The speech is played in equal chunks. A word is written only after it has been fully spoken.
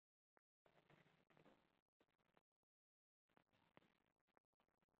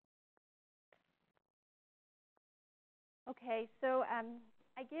Okay, so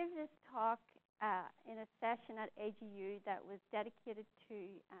I gave this talk in a session at AGU that was dedicated to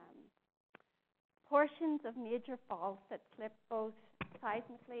portions of major faults that slip both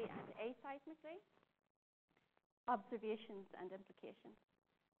seismically and aseismically, observations and implications.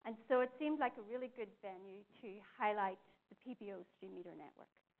 And so it seemed like a really good venue to highlight the PBO Strainmeter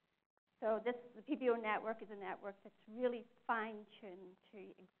network. So the PBO network is a network that's really fine-tuned to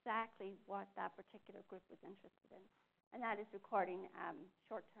exactly what that particular group was interested in, and that is recording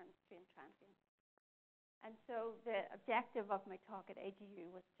short-term strain transients. And so the objective of my talk at AGU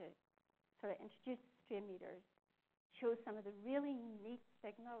was to sort of introduce Strainmeters, show some of the really neat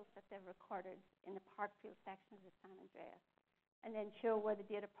signals that they've recorded in the Parkfield section of the San Andreas, and then show where the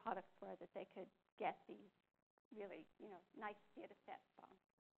data products were that they could get these really, nice data sets from.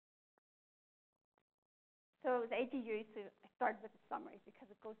 So the AGU, so I started with a summary because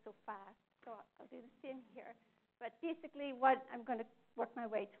it goes so fast, so I'll do the same here. But basically what I'm going to work my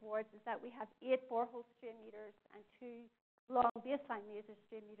way towards is that we have 8 borehole Strainmeters and 2 long baseline laser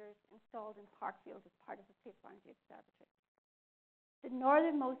Strainmeters installed in Parkfield as part of the Cape Boundary Observatory. The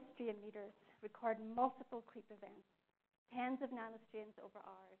northernmost Strainmeters record multiple creep events, tens of nanostrains over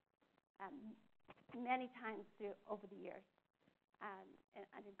hours, many times over the years.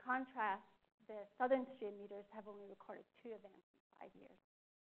 And in contrast, the southern Strainmeters have only recorded 2 events in 5 years.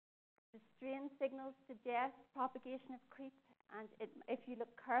 The strain signals suggest propagation of creep, and if you look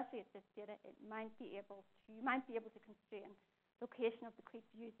carefully at this data, you might be able to constrain location of the creep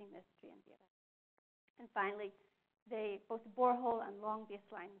using this strain data. And finally, both the borehole and long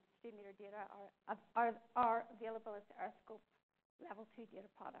baseline Strainmeter data are available as the EarthScope Level 2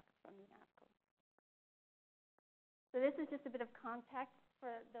 data products from UNAVCO. So this is just a bit of context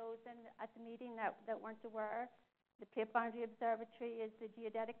for those at the meeting that weren't aware. The Cape Boundary Observatory is the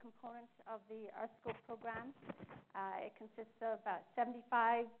geodetic component of the EarthScope program. It consists of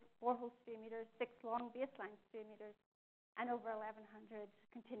 75 borehole Strainmeters, 6 long baseline Strainmeters, and over 1,100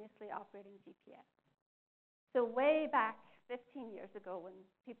 continuously operating GPS. So way back 15 years ago, when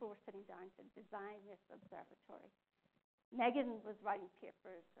people were sitting down to design this observatory, Megan was writing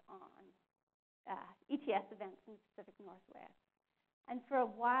papers on ETS events in the Pacific Northwest. And for a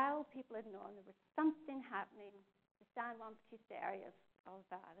while, people had known there was something happening in the San Juan Bautista areas of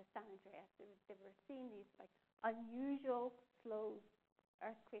the San Andreas. They were seeing these unusual, slow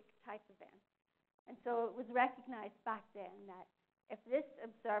earthquake-type events. And so it was recognized back then that if this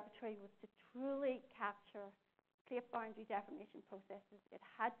observatory was to truly capture Cape Boundary deformation processes, it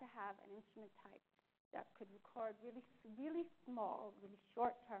had to have an instrument type that could record really, really small, really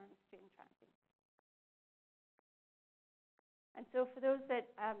short-term strain transients. And so for those that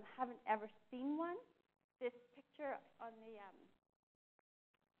haven't ever seen one, this picture on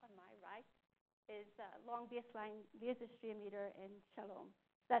my right is a long baseline laser Strainmeter in Shalom.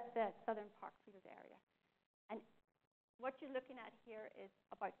 That's the southern Parkfield area. And what you're looking at here is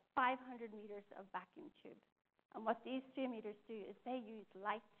about 500 meters of vacuum tube. And what these Strainmeters do is they use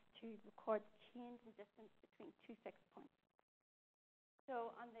light to record change in distance between 2 fixed points.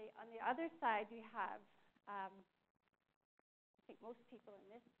 So on the other side, we have I think most people in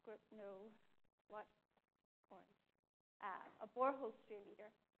this group know what orange, a borehole Strainmeter.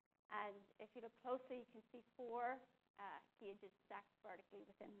 And if you look closely, you can see 4 gauges stacked vertically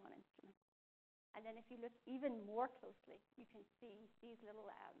within one instrument. And then if you look even more closely, you can see these little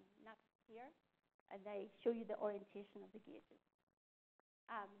nuts here, and they show you the orientation of the gauges.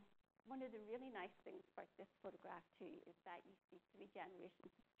 One of the really nice things about this photograph, too, is that you see 3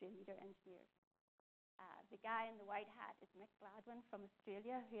 generations of Strainmeter engineers. The guy in the white hat is Mick Gladwin from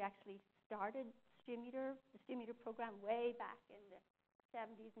Australia, who actually started the Strainmeter program way back in the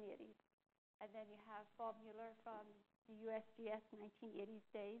 70s and 80s. And then you have Bob Mueller from the USGS 1980s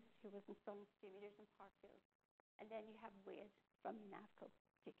days, who was installing Strainmeters in Parkfield. And then you have Wade from UNAVCO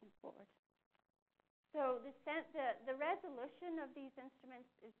taking forward. So the resolution of these instruments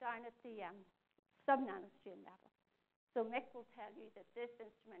is down at the sub-nanostrain level. So Mick will tell you that this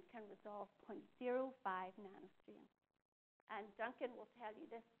instrument can resolve 0.05 nanostrain. And Duncan will tell you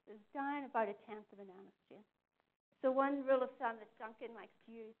this is down about 1/10 of a nanostrain. So one rule of thumb that Duncan likes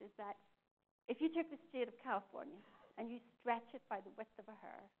to use is that if you took the state of California and you stretch it by the width of a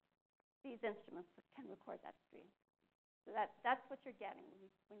hair, these instruments can record that strain. So that's what you're getting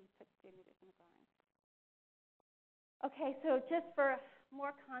when you put Strainmeters in the ground. Okay, so just for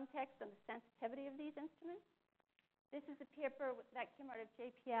more context on the sensitivity of these instruments, this is a paper that came out of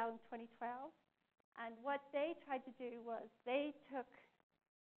JPL in 2012. And what they tried to do was they took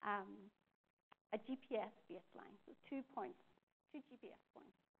a GPS baseline, so 2 GPS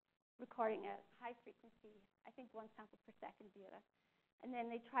points, recording a high frequency, I think 1 sample per second data. And then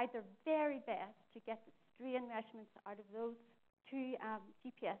they tried their very best to get the strain measurements out of those 2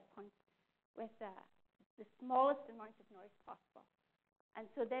 GPS points with the smallest amount of noise possible. And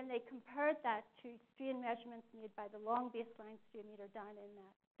so then they compared that to strain measurements made by the long baseline Strainmeter down at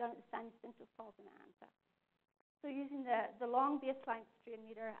the San Jacinto Falls in ANZA. So using the long baseline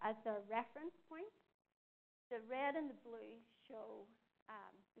Strainmeter as their reference point, the red and the blue show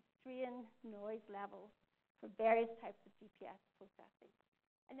the strain noise levels for various types of GPS processing.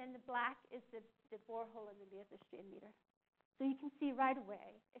 And then the black is the borehole and the laser Strainmeter. So you can see right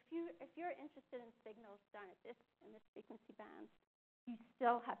away, if you're interested in signals down at in this frequency band, you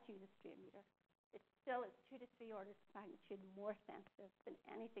still have to use a Strainmeter. It still is 2 to 3 orders of magnitude more sensitive than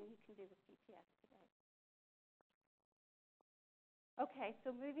anything you can do with GPS today. Okay, so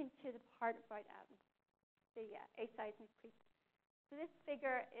moving to the part about the aseismic creep. So this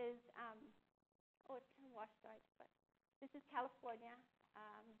figure is, it's kind of washed out, but this is California.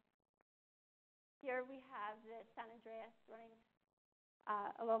 Here we have the San Andreas running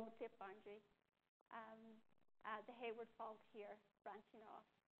along the plate boundary. The Hayward Fault here branching off.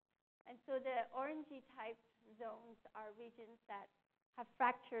 And so the orangey type zones are regions that have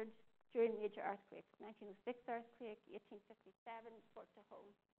fractured during major earthquakes. 1906 earthquake, 1857, Fort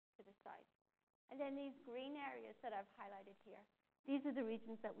Tahoe to the south. And then these green areas that I've highlighted here, these are the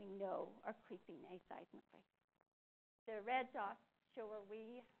regions that we know are creeping aseismically. The red dots show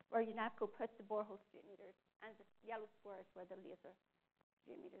where UNAVCO put the borehole Strainmeters, and the yellow squares where the laser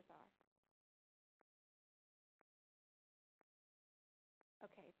Strainmeters are.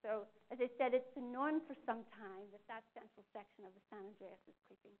 Okay, so as I said, it's been known for some time that central section of the San Andreas is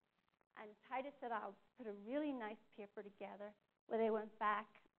creeping. And Titus et al. Put a really nice paper together where they went back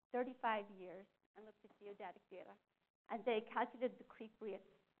 35 years and looked at geodetic data. And they calculated the creep rates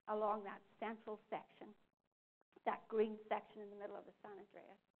along that central section, that green section in the middle of the San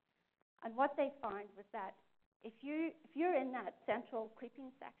Andreas. And what they found was that if you're in that central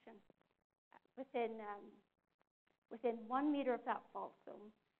creeping section, within 1 meter of that fault zone,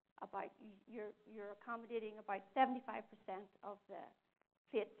 you're accommodating about 75% of the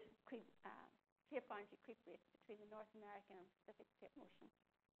plate boundary creep rates between the North American and Pacific Plate motion.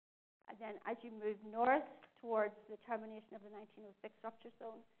 And then as you move north towards the termination of the 1906 rupture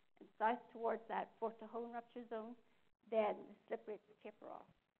zone and south towards that Fort Tahoe rupture zone, then the slip rates taper off.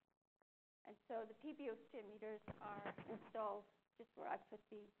 And so the PBO Strainmeters are installed just where I put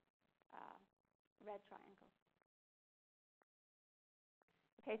the red triangle.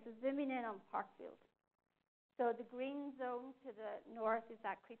 Okay, so zooming in on Parkfield. So the green zone to the north is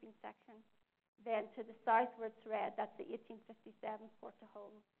that creeping section. Then to the south where it's red, that's the 1857 Fort Tahoe.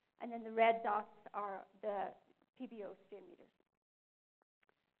 And then the red dots are the PBO Strainmeters.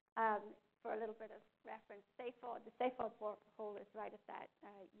 For a little bit of reference, the Seyfeld borehole is right at that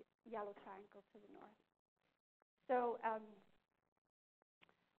yellow triangle to the north. So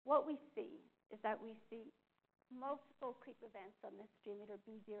what we see is that we see multiple creep events on this Strainmeter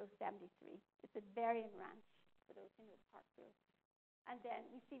B073. It's a varying ranch, for those who know Parkfield. And then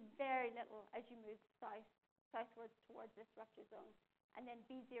we see very little as you move southwards towards this rupture zone. And then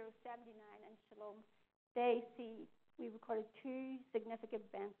B079 and Shalom, we recorded 2 significant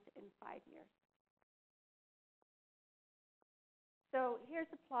events in 5 years. So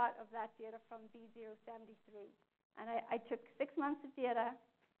here's a plot of that data from B073. And I took 6 months of data,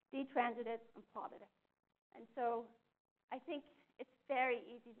 detrended it, and plotted it. And so I think it's very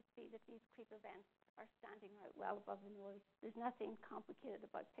easy to see that these creep events are standing out well above the noise. There's nothing complicated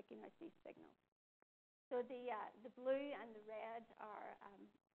about picking out these signals. So the blue and the red are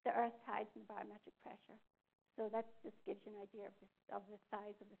the earth tides and the barometric pressure. So that just gives you an idea of the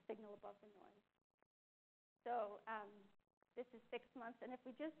size of the signal above the noise. So this is 6 months, and if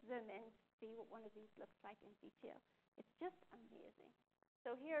we just zoom in to see what one of these looks like in detail, it's just amazing.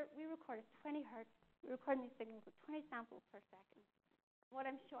 So here we recorded 20 hertz. We're recording these signals with 20 samples per second. What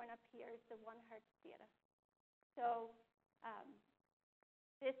I'm showing up here is the 1 hertz data. So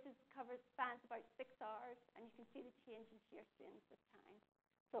this spans about 6 hours, and you can see the change in shear strains with time.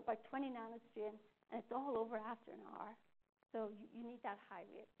 So about 20 nanostrain, and it's all over after an hour. So you need that high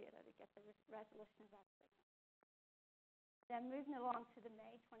rate data to get the resolution of that signal. Then moving along to the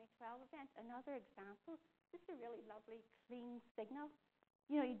May 2012 event, another example. This is a really lovely, clean signal.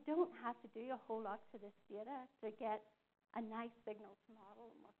 You don't have to do a whole lot to this data to get a nice signal to model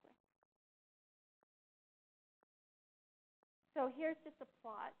and work with. So here's just a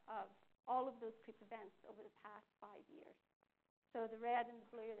plot of all of those creep events over the past 5 years. So the red and the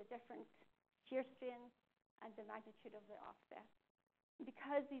blue are the different shear strains and the magnitude of the offset.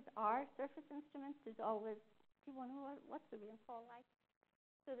 Because these are surface instruments, there's always, you want to know what's the rainfall like?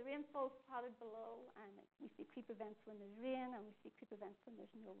 So the rainfall is plotted below, and we see creep events when there's rain, and we see creep events when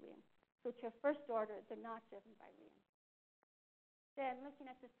there's no rain. So to a first order, they're not driven by rain. Then looking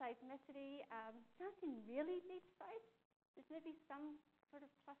at the seismicity, nothing really deep south. There's maybe some sort of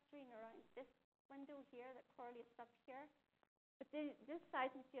clustering around this window here that correlates up here. But this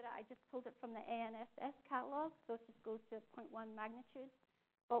seismic data, I just pulled it from the ANSS catalog, so it just goes to 0.1 magnitude.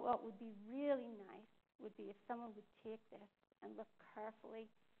 But what would be really nice would be if someone would take this and look carefully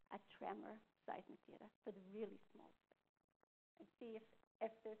at tremor seismic data for the really small stuff and see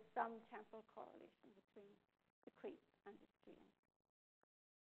if there's some temporal correlation between the creep and the strain.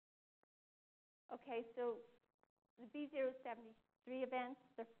 Okay, so the B073 events,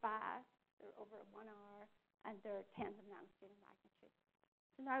 they're fast, they're over 1 hour, and they're tens of nanoscale magnitude.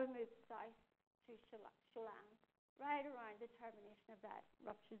 So now we move south to Chelan, right around the termination of that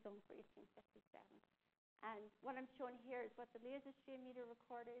rupture zone for 1857. And what I'm showing here is what the laser Strainmeter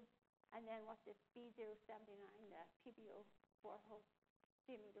recorded, and then what this B079, the PBO borehole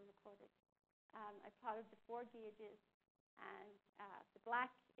Strainmeter recorded. I plotted the 4 gauges, and the black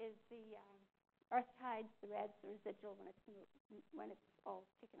is the earth tides, the red's the residual when it's all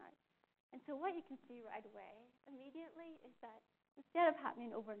taken out. And so what you can see right away immediately is that instead of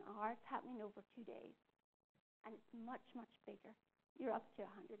happening over an hour, it's happening over 2 days. And it's much, much bigger. You're up to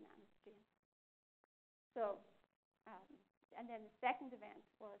 100 nanostrain. So, and then the second event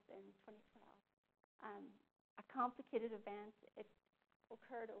was in 2012. A complicated event. It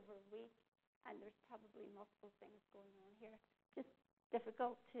occurred over a week, and there's probably multiple things going on here. Just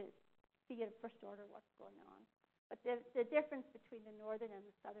difficult to see at first order what's going on. But the difference between the northern and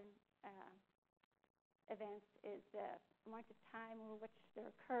the southern events is the amount of time over which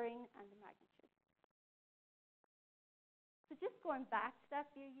they're occurring and the magnitude. So just going back to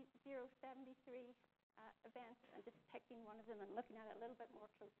that B073 event and just picking one of them and looking at it a little bit more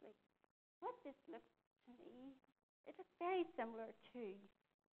closely, what this looks to me, it looks very similar to,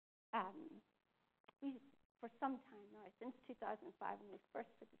 for some time now, since 2005 when we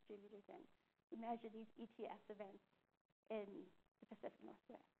first put the Strainmeters in, we measure these ETS events in the Pacific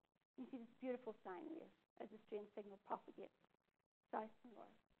Northwest. You see this beautiful sine wave as the strain signal propagates south to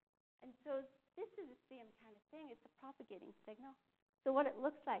north. And so this is the same kind of thing. It's a propagating signal. So what it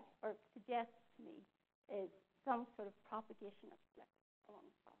looks like, or suggests to me, is some sort of propagation of slip along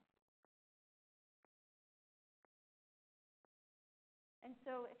the fault. And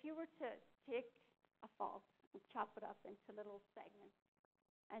so if you were to take a fault and chop it up into little segments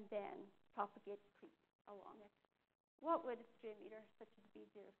and then propagate creep along it, what would a Strainmeter such as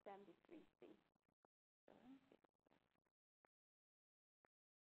B073 see?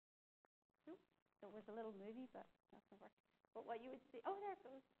 So there was a little movie, but not going to work. But what you would see, oh, there it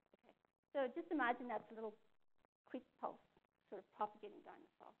goes. Okay. So just imagine that's a little creep pulse sort of propagating down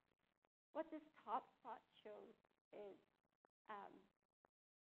the fault. What this top plot shows is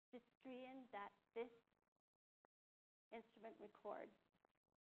the strain that this instrument records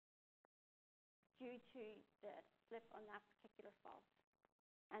due to the slip on that particular fault.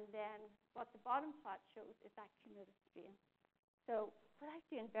 And then what the bottom plot shows is that cumulative strain. So without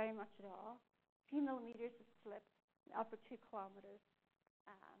doing very much at all, 2 millimeters of slip, the upper 2 kilometers,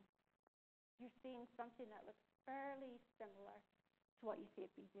 you're seeing something that looks fairly similar to what you see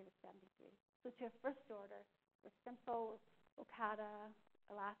at B073. So to a first order, with simple Okada,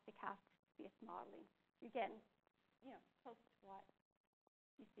 elastic half-space modeling, you're getting close to what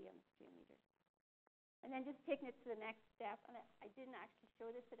you see on the Strainmeters. And then just taking it to the next step, and I didn't actually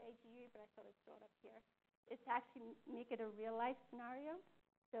show this at AGU, but I thought I'd throw it up here, is to actually make it a real-life scenario.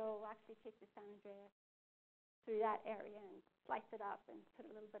 So we'll actually take the San Andreas through that area and slice it up and put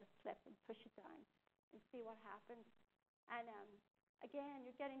a little bit of slip and push it down and see what happens. And again,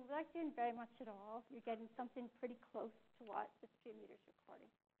 you're getting, without doing very much at all, you're getting something pretty close to what the Strainmeter's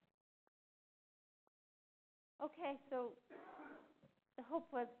recording. Okay, so the hope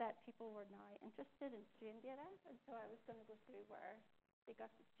was that people were now interested in strain data, and so I was going to go through where they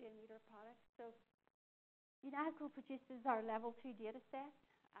got the Strainmeter products. So UNAVCO produces our level 2 data set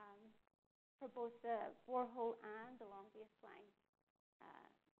for both the borehole and the long baseline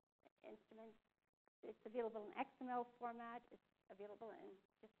instruments. It's available in XML format. It's available in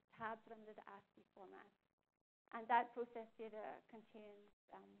just tabs under the ASCII format. And that process data contains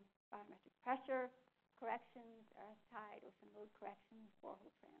biometric pressure corrections, earth tide, ocean load corrections,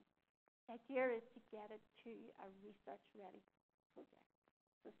 borehole trends. The idea is to get it to a research-ready project.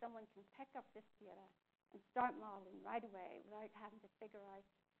 So someone can pick up this data and start modeling right away without having to figure out,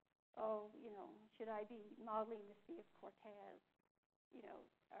 should I be modeling the Sea of Cortez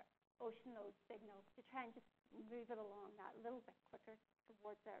ocean node signal to try and just move it along that little bit quicker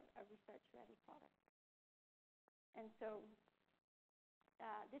towards a research-ready product. And so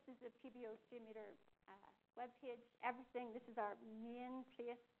this is the PBO Strainmeter webpage. This is our main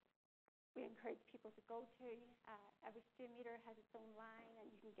place we encourage people to go to. Every Strainmeter has its own line, and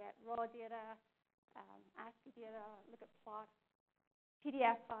you can get raw data, ASCII data, look at plots,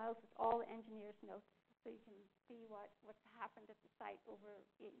 PDF files with all the engineers' notes, so you can see what's happened at the site over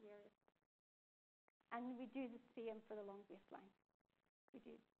 8 years. And we do the same for the long baseline. We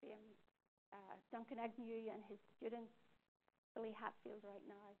do the same. Duncan Agnew and his students, Billy Hatfield right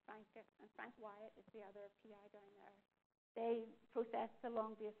now, and Frank Wyatt is the other PI down there. They process the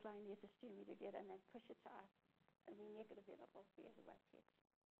long baseline laser Strainmeter data and then push it to us, and we make it available via the webpage.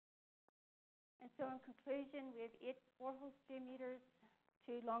 And so in conclusion, we have 8 borehole Strainmeters,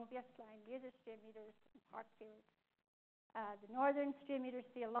 2 long baseline laser Strainmeters in Parkfield. The northern Strainmeters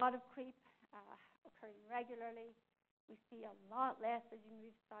see a lot of creep occurring regularly. We see a lot less as you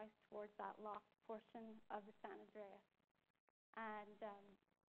move south towards that locked portion of the San Andreas. And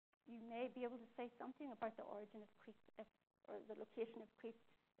you may be able to say something about the origin of creep, or the location of creep,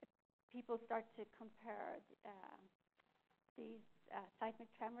 if people start to compare these seismic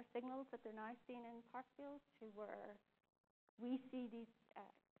tremor signals that they're now seeing in Parkfield to where we see these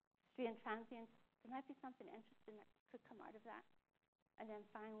strain transients. There might be something interesting that could come out of that. And then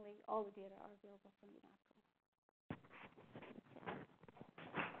finally, all the data are available from UNAVCO.